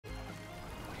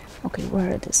Okay, where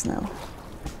it is now?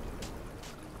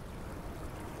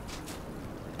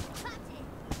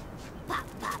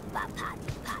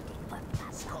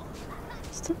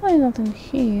 Still not in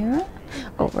here.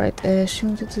 Oh right, she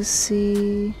wanted to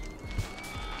see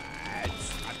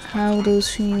how those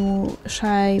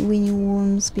shy weenie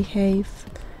worms behave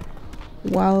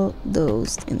while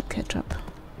dosed in ketchup.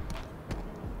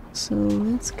 So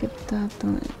let's get that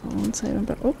done once I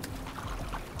remember. Oh,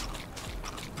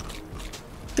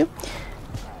 yep.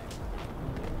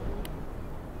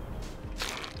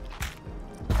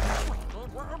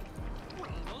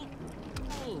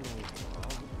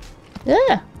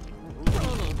 Yeah.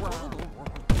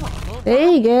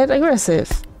 They get aggressive.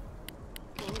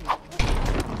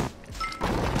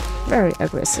 Very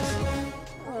aggressive.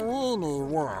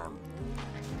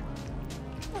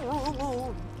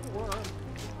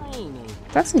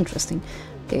 That's interesting.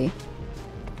 Okay.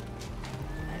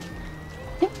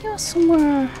 I think you're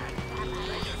somewhere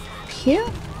here?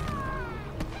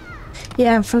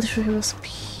 Yeah, I'm fairly sure he was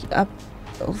up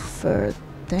over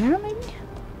there, maybe?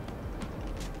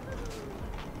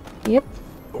 Yep.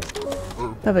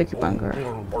 Barbecue bunker.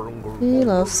 He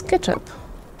loves ketchup.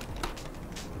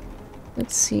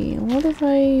 Let's see, what if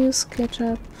I use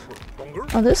ketchup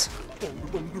on this?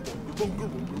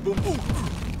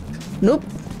 Nope.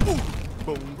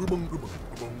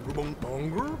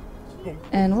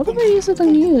 And what if I use it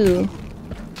on you?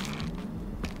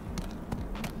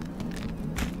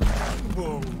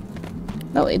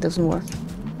 No, it doesn't work.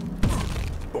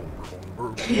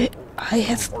 I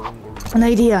have an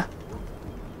idea.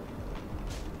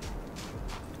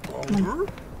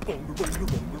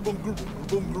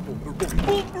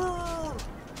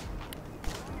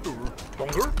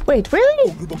 Wait,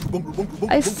 really?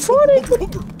 I thought it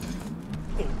would...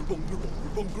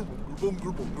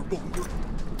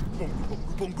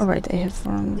 Alright, I have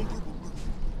wrong.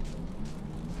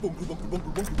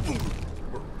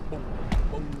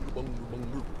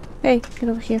 Hey, get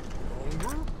over here.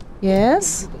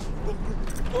 Yes?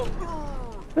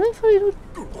 Really thought it would...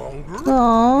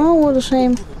 Oh, what a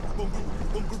shame.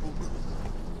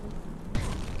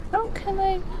 How can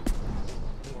I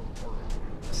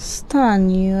stun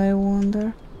you, I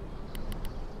wonder?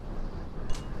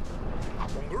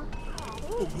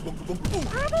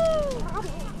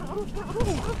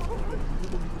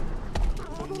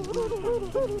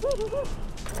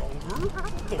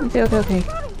 Okay.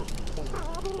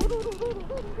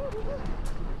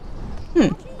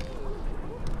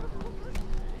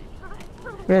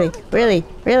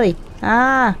 Really?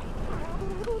 Ah!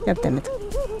 God damn it.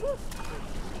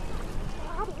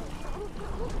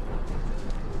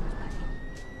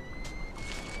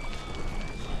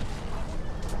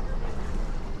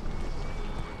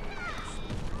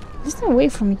 Is there a way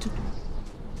for me to...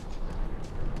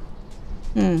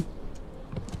 Let's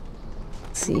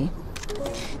see.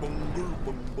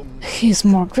 He's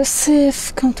more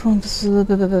aggressive. Come to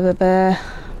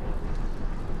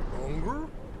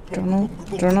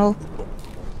Journal.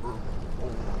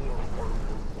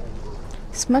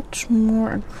 He's much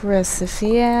more aggressive.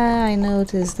 Yeah, I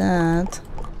noticed that.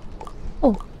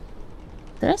 Oh,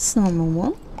 that's normal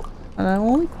one. But I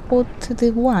only put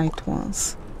the white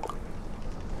ones.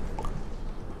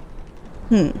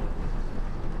 Wait.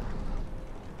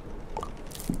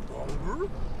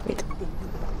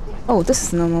 Oh, this is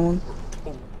the normal one.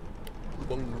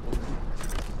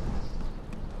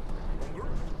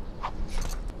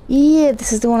 Yeah,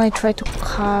 this is the one I tried to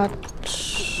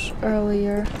catch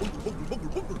earlier.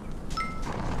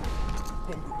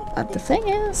 But the thing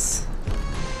is...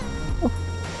 Oh.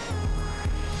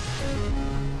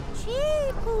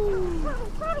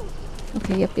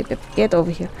 Okay, yep, get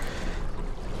over here.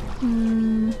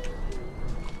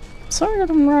 Sorry that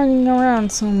I'm running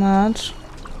around so much.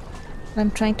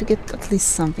 I'm trying to get at least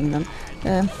something done.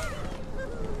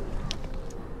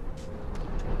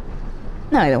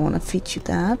 No, I don't want to feed you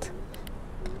that.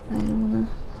 I don't want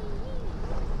to...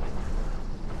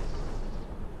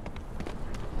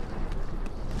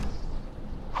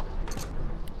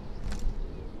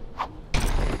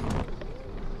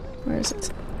 Where is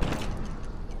it?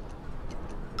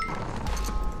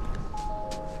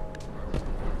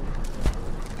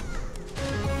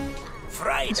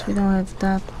 Because we don't have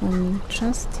that one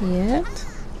just yet.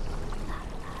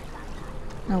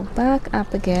 Now back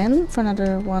up again for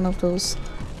another one of those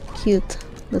cute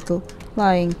little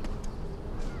flying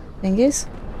thingies.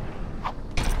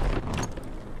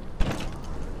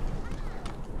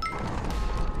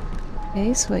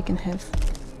 Okay, so I can have...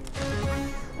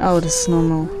 Oh, this is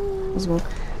normal as well.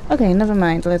 Okay, never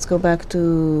mind. Let's go back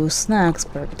to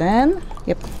Snacksburg then.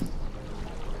 Yep.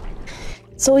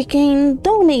 so we can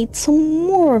donate some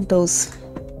more of those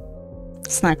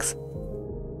snacks.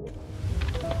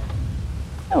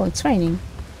 Oh, it's raining.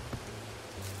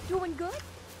 Doing good?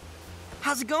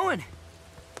 How's it going?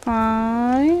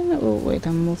 Fine. Oh, wait,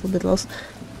 I'm a little bit lost.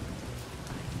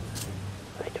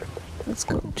 Let's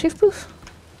go. Chief Booth.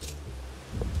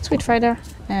 Sweet Fighter.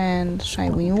 And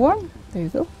Shiny Worm. There you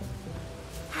go.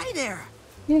 Hi there.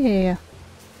 Yeah.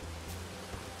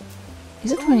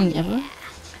 Is it raining ever?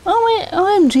 Oh wait,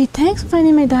 OMG, thanks for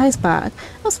finding my dice bag.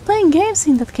 I was playing games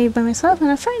in that cave by myself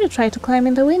and I finally tried to climb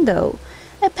in the window.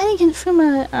 I panicked and threw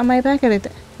my back at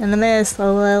it. And I missed,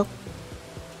 oh well.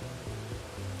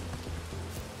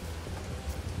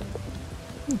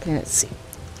 Okay, let's see.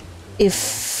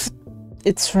 If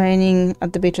it's raining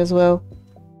at the beach as well.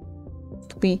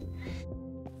 To be...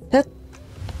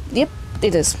 Yep,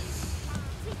 it is.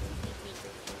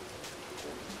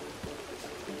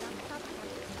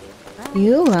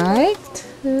 You like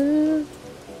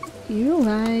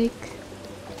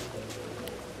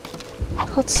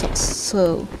hot sauce,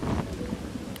 so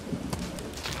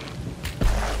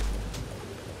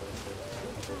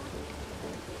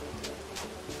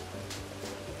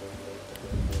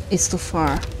it's too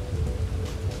far.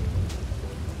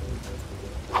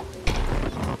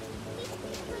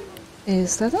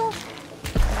 Is that all?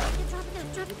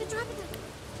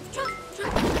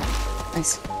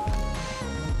 Nice.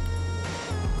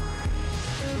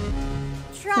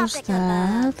 There's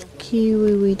that.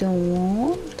 Kiwi we don't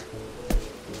want.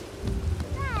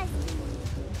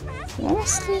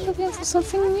 Honestly looking for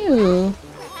something new.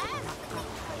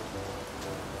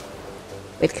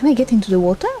 Wait, can I get into the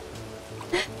water?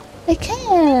 I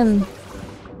can!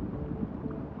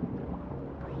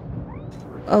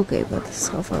 Okay, but this is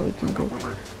how far we can go.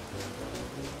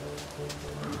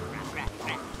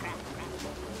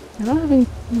 I don't have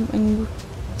any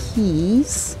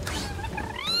keys.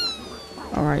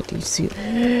 Alright, you see.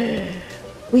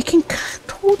 We can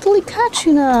totally catch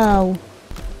you now!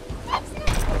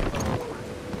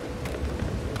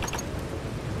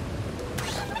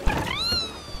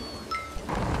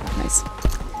 Nice.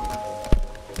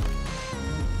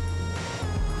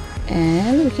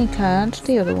 And we can catch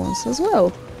the other ones as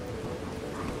well.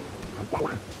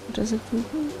 Just have to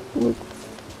look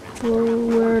for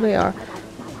where they are.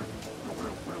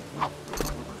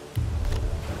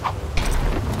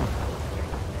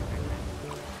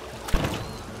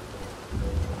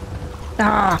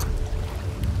 Ah!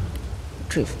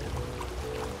 Retrieve.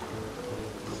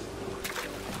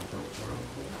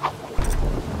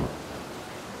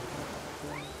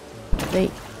 They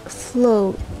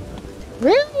float.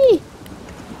 Really?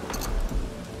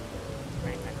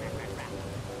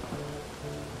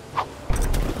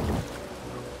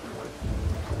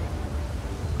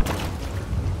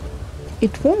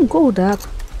 It won't go that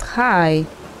high.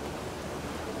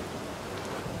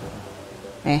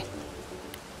 Eh.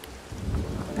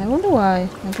 I wonder why.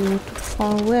 Maybe we're too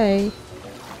far away.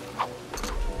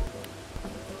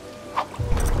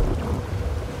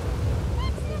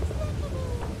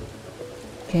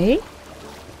 Okay.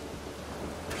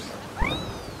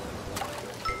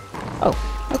 Oh,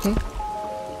 okay.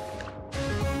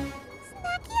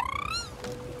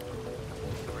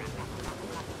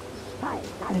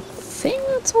 I think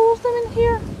that's all of them in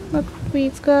here. But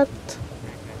we've got...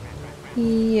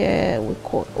 Yeah, we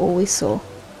caught all we saw.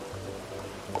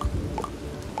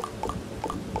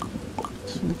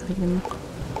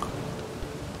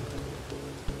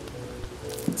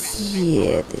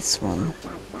 Yeah, this one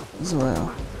as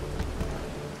well.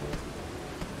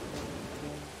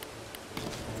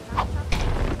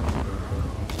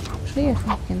 Actually, I think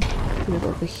I can do it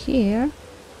over here.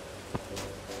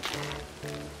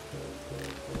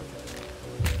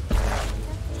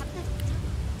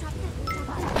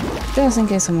 Just in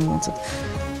case someone wants it.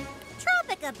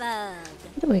 By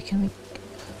the way, can we...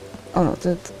 Oh no,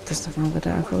 there's nothing over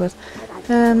there, I forgot.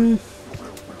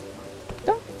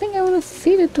 Don't think I want to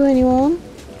feed it to anyone.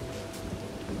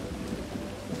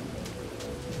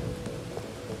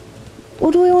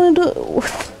 What do I want to do?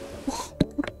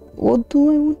 What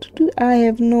do I want to do? I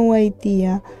have no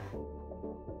idea.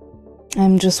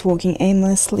 I'm just walking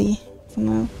aimlessly for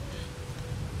now.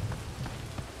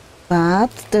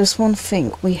 But there's one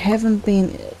thing. We haven't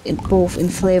been both in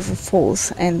Flavor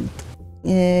Falls and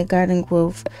Garden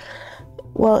Grove.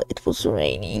 Well, it was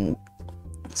raining.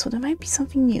 So there might be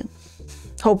something new.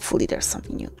 Hopefully there's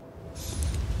something new.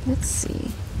 Let's see.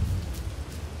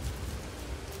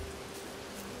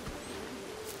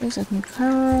 There's that new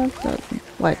carrot.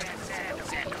 White.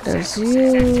 There's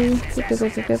you.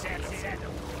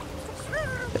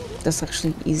 That's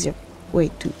actually an easier way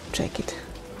to check it.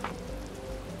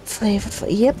 Flavor.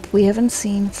 Yep, we haven't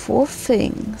seen 4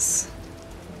 things.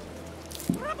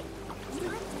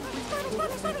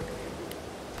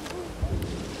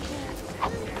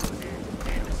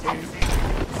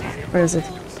 Where is it?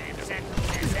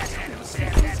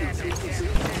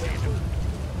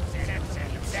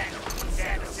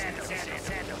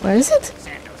 Where is it?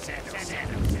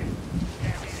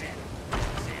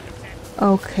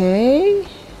 Okay.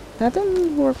 That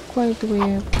didn't work quite the way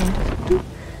I wanted it to.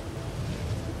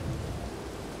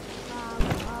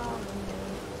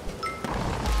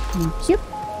 Thank you.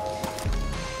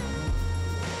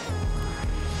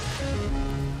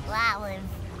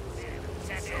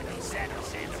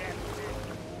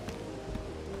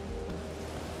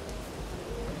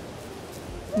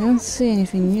 I don't see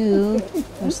anything new.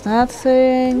 There's that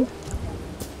thing.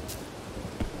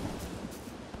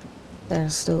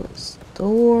 There's those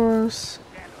doors.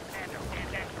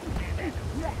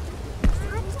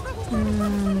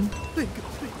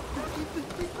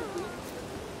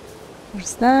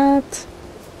 There's that.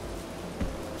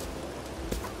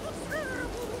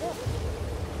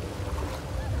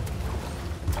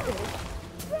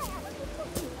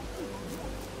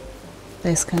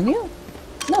 There's kind of new.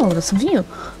 No, that's something new.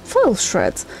 Foil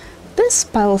shreds. This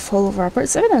pile of foil wrapper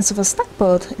is evidence of a snack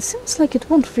pod. It seems like it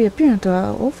won't reappear until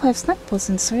all 5 snack pods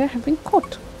in this area have been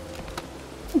caught.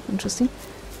 Interesting.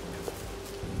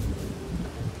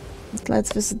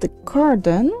 Let's visit the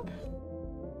garden.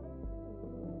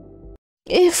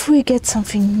 If we get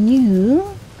something new,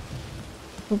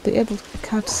 we'll be able to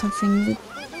catch something.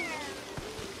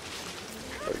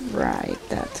 Right,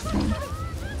 that thing.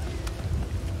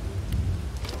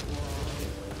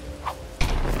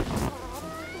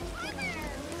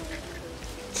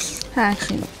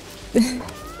 Actually, no.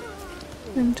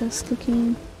 I'm just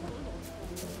looking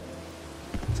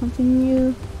something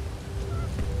new.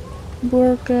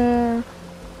 Burger,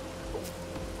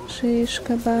 shish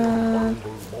kebab,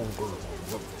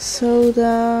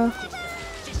 soda,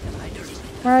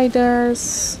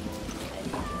 riders.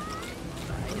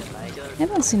 I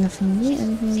haven't seen anything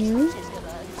new.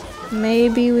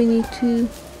 Maybe we need to.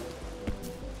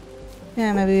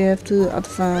 Yeah, maybe we have to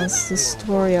advance the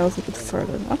story a little bit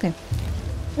further. Okay,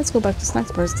 let's go back to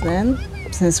Snacks first then,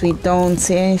 since we don't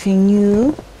see anything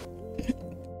new.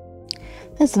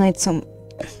 Let's donate some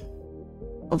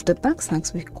of the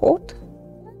Bugsnax we caught.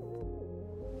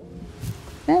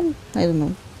 And I don't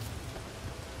know.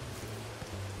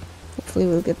 Hopefully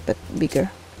we'll get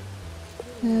bigger.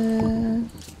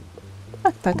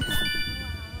 Backpack.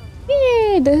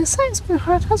 Yay! The size of your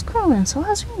heart has grown, so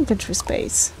has your inventory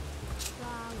space.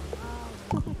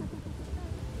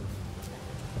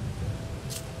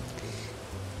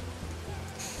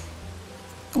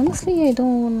 Honestly, I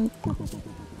don't want.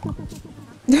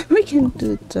 We can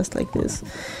do it just like this.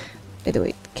 By the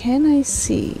way, can I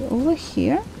see over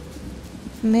here?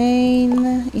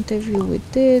 Main interview we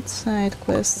did, side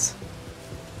quests.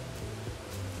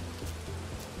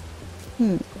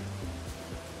 I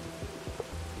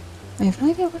have no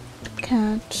idea what to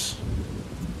catch.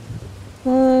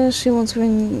 She wants to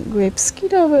bring grape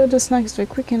skeeter, but the snack is very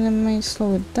quick and I may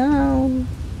slow it down.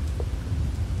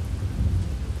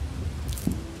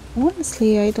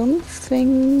 Honestly, I don't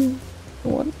think.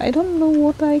 I don't know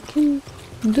what I can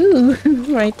do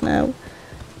right now.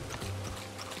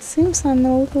 Seems I'm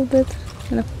a little bit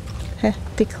in a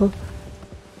pickle.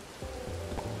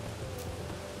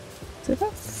 I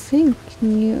don't think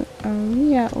new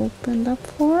area opened up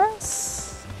for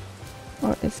us,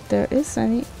 or if there is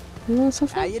any. You want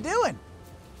something? How you doing?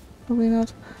 Probably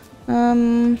not.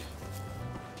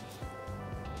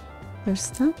 There's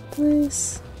that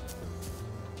place.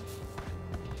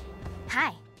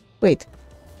 Hi. Wait,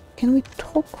 can we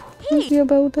talk with you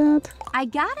about that? I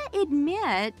gotta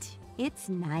admit, it's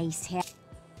nice here.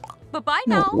 But bye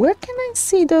No, now. where can I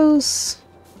see those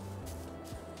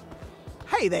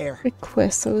Hey there.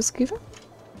 requests I was given?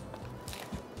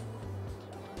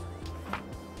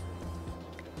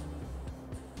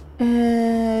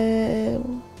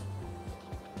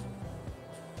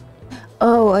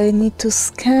 Oh, I need to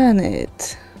scan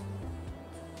it.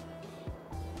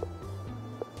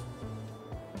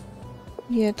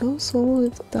 Yeah, those all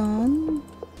we've done.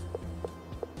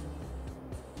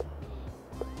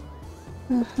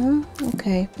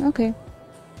 Okay.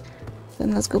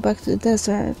 Then let's go back to the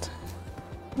desert.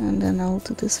 And then I'll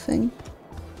do this thing.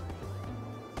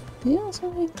 Yeah,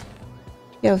 something.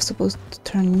 Yeah, I was supposed to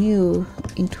turn you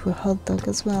into a hot dog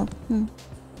as well.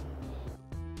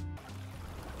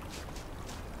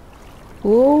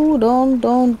 Oh,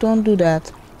 don't do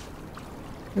that.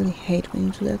 I really hate when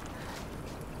you do that.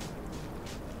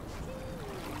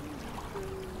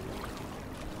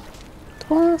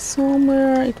 was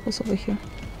somewhere. It was over here.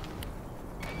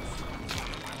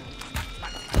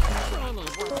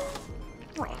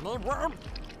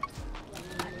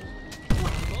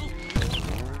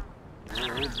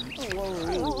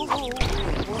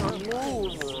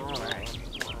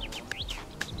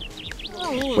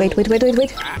 Wait.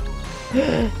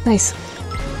 Nice.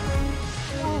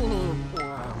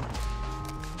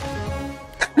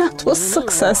 That was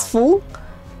successful.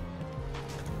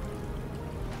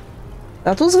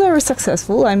 That was very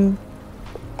successful. I'm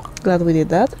glad we did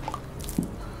that.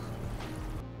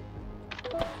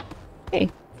 Hey.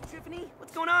 Tiffany,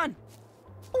 what's going on?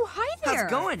 Oh, hi there. How's it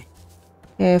going?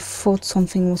 Yeah, I thought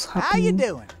something was happening. How you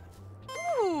doing?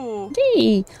 Ooh.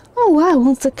 Gee. Oh wow,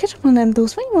 once the kitchen and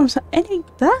those wingworms are any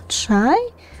that shy?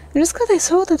 I'm just glad I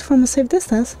saw that from a safe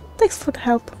distance. Thanks for the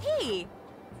help. Hey.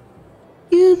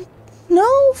 You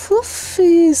know,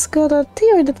 Fluffy's got a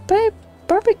theory that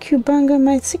barbecue banger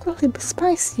might secretly be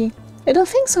spicy. I don't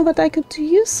think so, but I could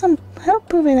use some help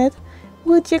proving it.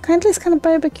 Would you kindly scan a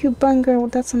barbecue banger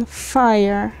that's on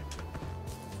fire?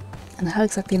 And how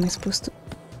exactly am I supposed to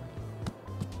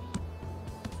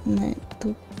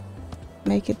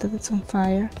make it that it's on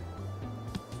fire?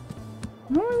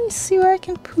 I don't really see where I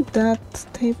can put that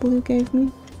table you gave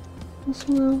me as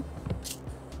well.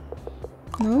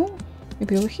 No?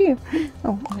 Maybe over here.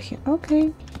 Oh, over here.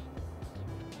 Okay.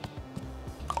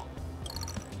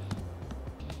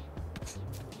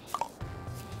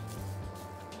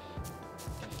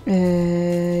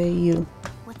 You.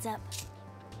 What's up?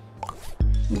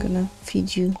 I'm gonna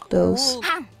feed you those.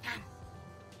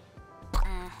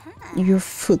 Your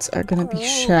foots are gonna be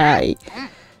shy.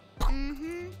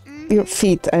 Your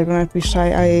feet are gonna be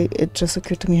shy. It just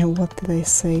occurred to me, what did I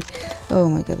say? Oh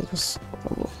my god, it was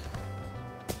horrible.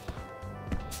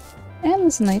 And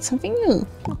it's night something new.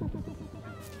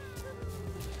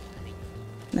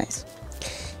 Nice.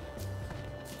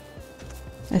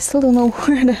 I still don't know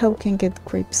where the hell can get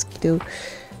grapes though.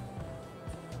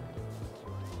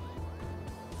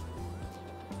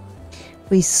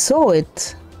 We saw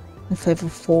it in Flavor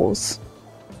Falls.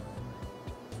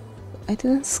 I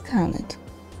didn't scan it.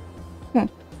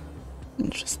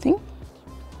 Interesting.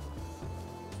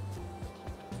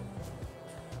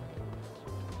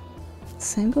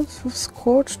 Same goes for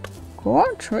Scorched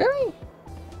Gorge, really?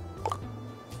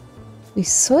 We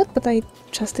saw it, but I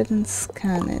just didn't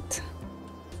scan it.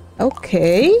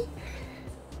 Okay.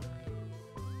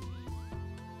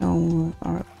 Oh,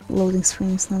 our loading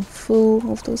screen is now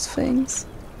full of those things.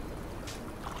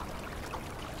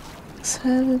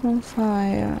 Set it on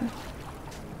fire.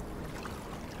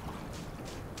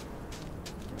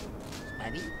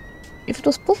 If it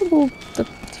was possible that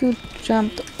you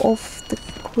jumped off the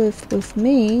cliff with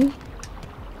me,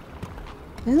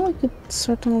 then we could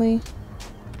certainly...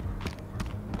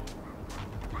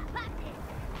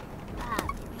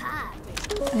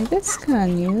 I did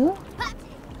scan you.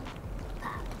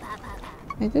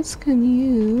 I did scan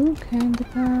you, Candy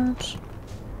Patch.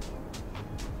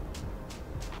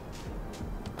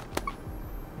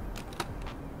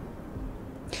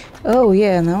 Oh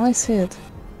yeah, now I see it.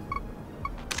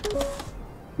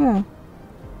 Huh.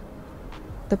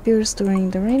 It appears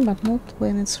during the rain, but not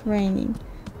when it's raining.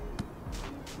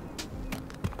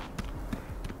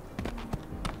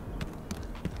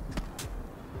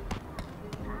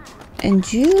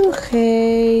 And you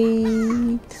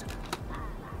hate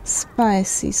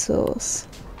spicy sauce.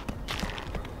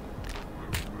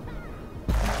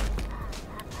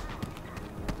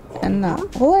 And now,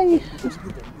 all I...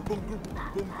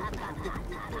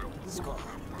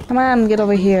 Come on, get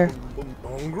over here.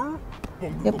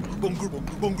 Yep.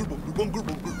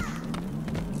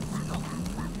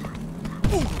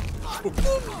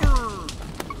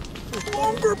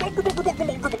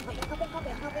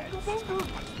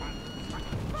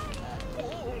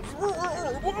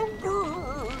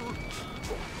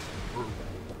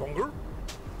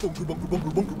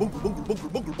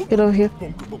 Get over here.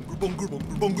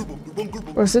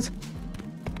 Where is it?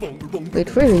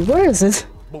 Wait, really, where is it?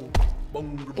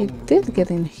 It did get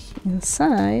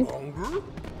inside. I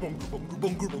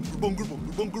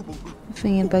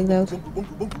think it bugged out.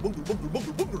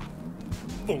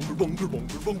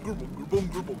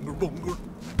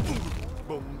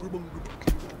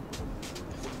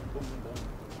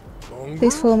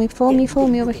 Please follow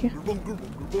me over here.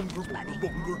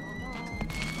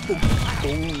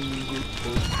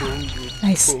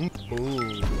 Nice.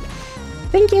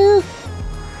 Thank you!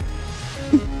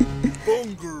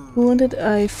 Who did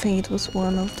I think it was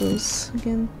one of those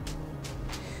again?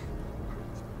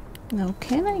 Now,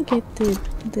 can I get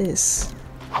this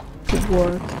to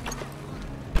work?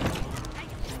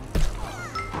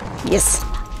 Yes.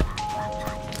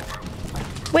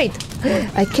 Wait.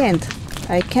 I can't.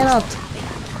 I cannot.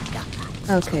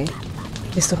 Okay.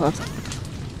 It's too hot.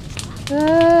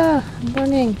 Ah, I'm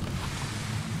burning.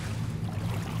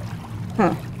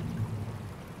 Huh.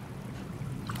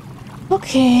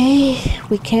 Okay,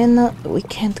 we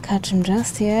can't catch him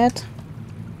just yet.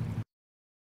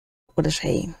 What a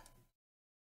shame.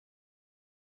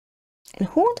 And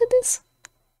who wanted this?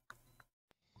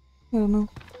 I don't know.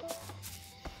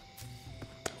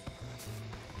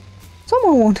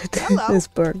 Someone wanted this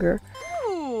burger.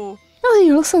 Ooh. Oh,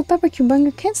 you looks like barbecue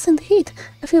burger can't stand the heat.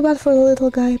 I feel bad for the little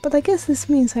guy, but I guess this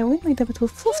means I win my debit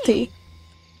with 50.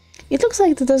 It looks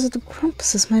like the desert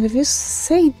grumpuses might have used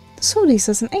sodies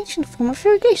as an ancient form of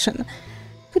irrigation.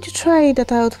 Could you try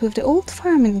that out with the old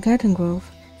farm in Garden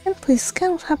Grove? And please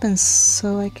scan what happens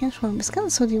so I can show him. Scan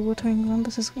sodium watering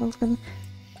grumpuses.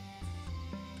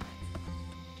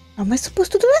 Am I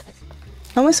supposed to do that?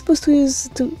 How am I supposed to use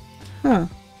to... Huh.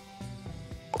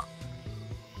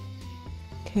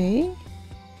 Okay.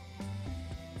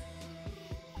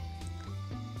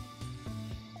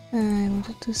 I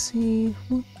wanted to see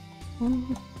who...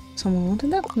 Someone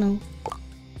wanted that? No.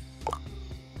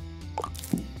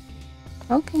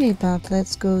 Okay, but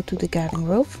let's go to the Garden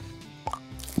Grove.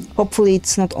 Hopefully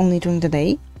it's not only during the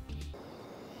day.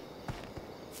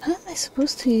 How am I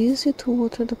supposed to use you to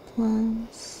water the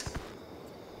plants?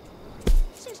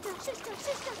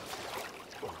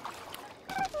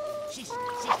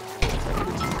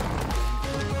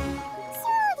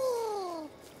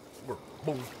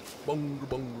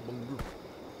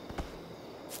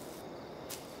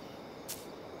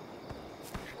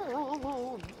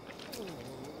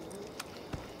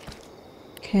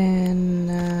 Can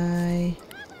I...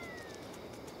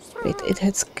 Wait, it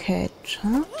has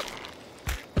ketchup.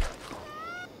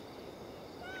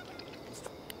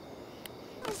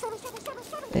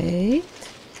 Wait.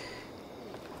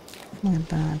 My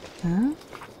backpack.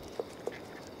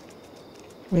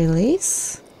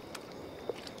 Release.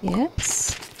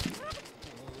 Yes.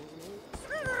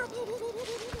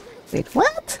 Wait,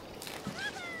 what?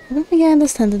 I don't think I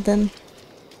understand it then.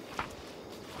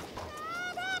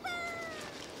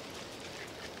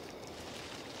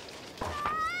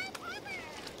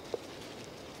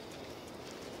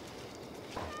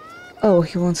 Oh,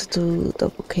 he wants to do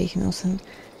double cake and also...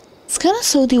 Scanner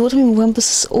saw the watering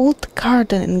Rumpus's old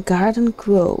garden in Garden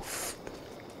Grove.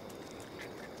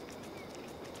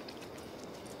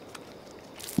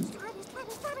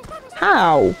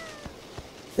 How?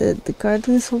 The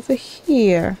garden is over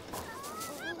here.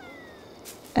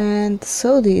 And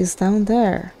Sodi is down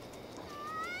there.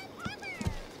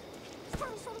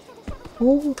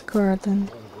 Old garden.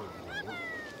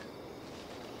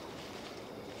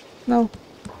 No.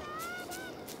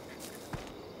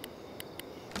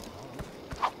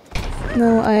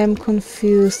 No, I am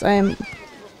confused. I am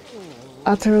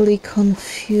utterly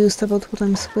confused about what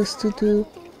I'm supposed to do.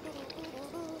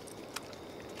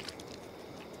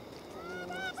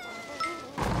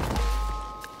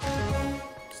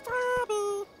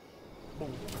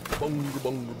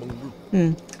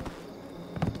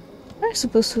 I'm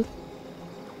supposed to...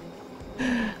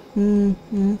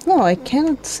 No, I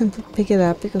cannot simply pick it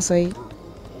up because I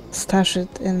stash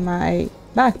it in my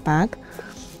backpack.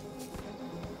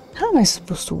 How am I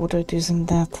supposed to water it using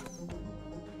that?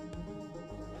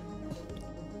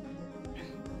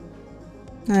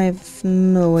 I have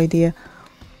no idea.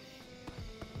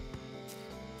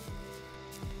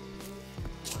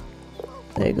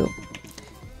 There you go.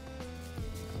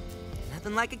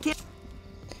 Nothing like a kid.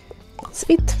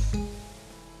 Sweet.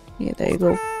 Yeah, there you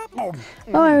go. Oh,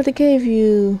 I already gave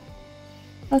you.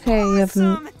 Okay, you have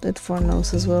it for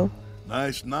nose as well.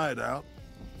 Nice night out.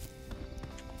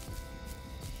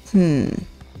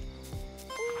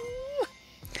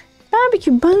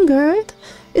 Barbecue bungard.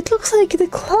 It looks like the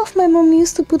cloth my mom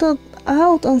used to put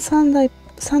out on Sunday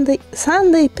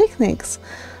picnics.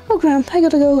 Oh, Grandpa, I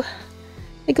gotta go.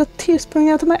 I got tears pouring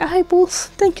out of my eyeballs.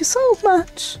 Thank you so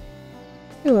much.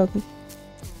 You're welcome.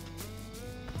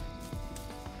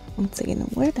 Once again,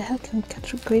 where the hell can we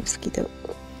catch a grape mosquito?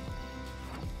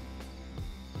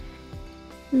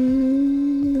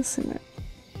 The simmer.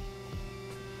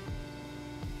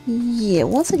 Yeah,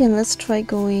 once again, let's try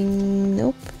going...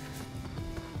 Nope.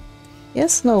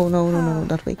 Yes? No,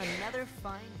 that way.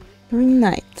 During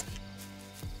night.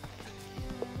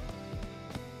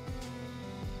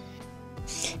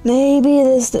 Maybe it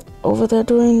is over there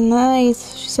during night.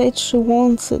 She said she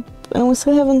wants it, and we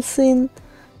still haven't seen...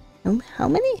 How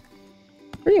many?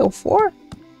 3 or 4?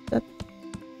 That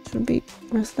should be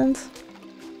residents.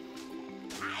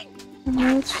 And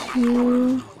that's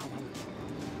you.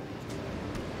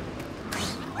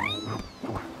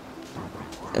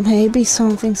 Maybe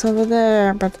something's over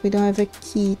there, but we don't have a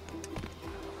key.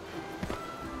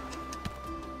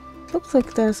 Looks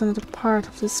like there's another part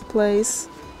of this place.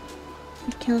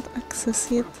 We cannot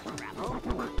access it.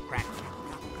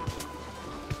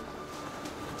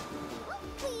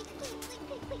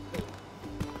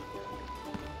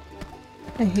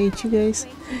 I hate you guys.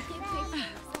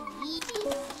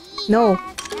 No,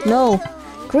 no.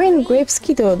 Green grape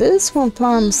skittle. This one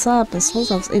plums up and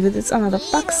smells of if it's another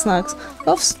Bugsnax.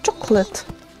 Loves chocolate.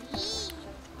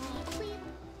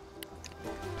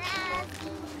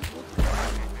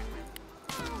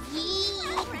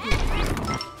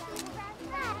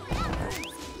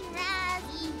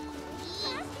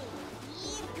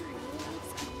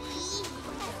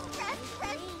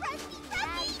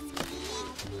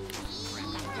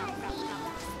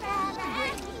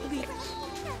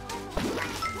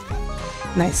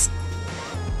 Nice.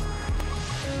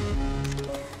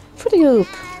 Fruity Hoop.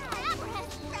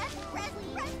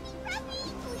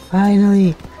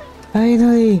 Finally.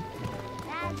 Finally.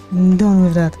 Done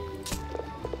with that.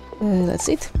 That's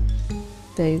it.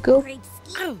 There you go.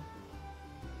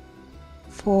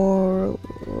 For...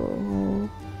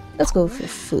 let's go for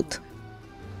food.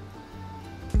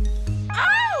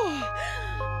 Oh!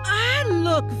 I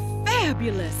look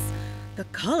fabulous. The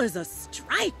colors are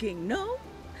striking, no?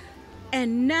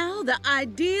 And now the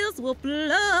ideas will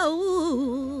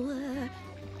flow.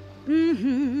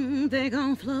 They're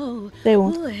gonna flow. They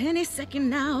won't. Ooh, any second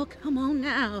now. Come on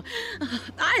now.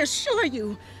 I assure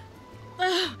you.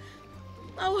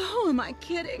 Who am I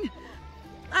kidding?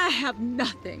 I have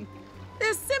nothing.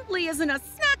 There simply isn't a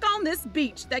snack on this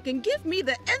beach that can give me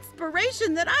the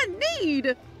inspiration that I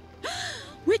need.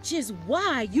 Which is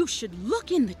why you should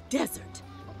look in the desert.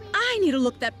 I need a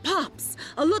look that pops,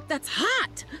 a look that's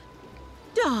hot.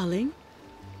 Darling,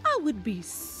 I would be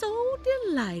so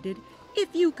delighted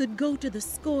if you could go to the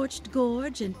Scorched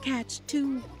Gorge and catch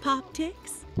 2 pop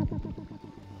ticks.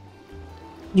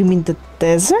 You mean the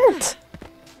desert?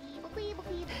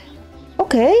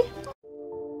 Okay.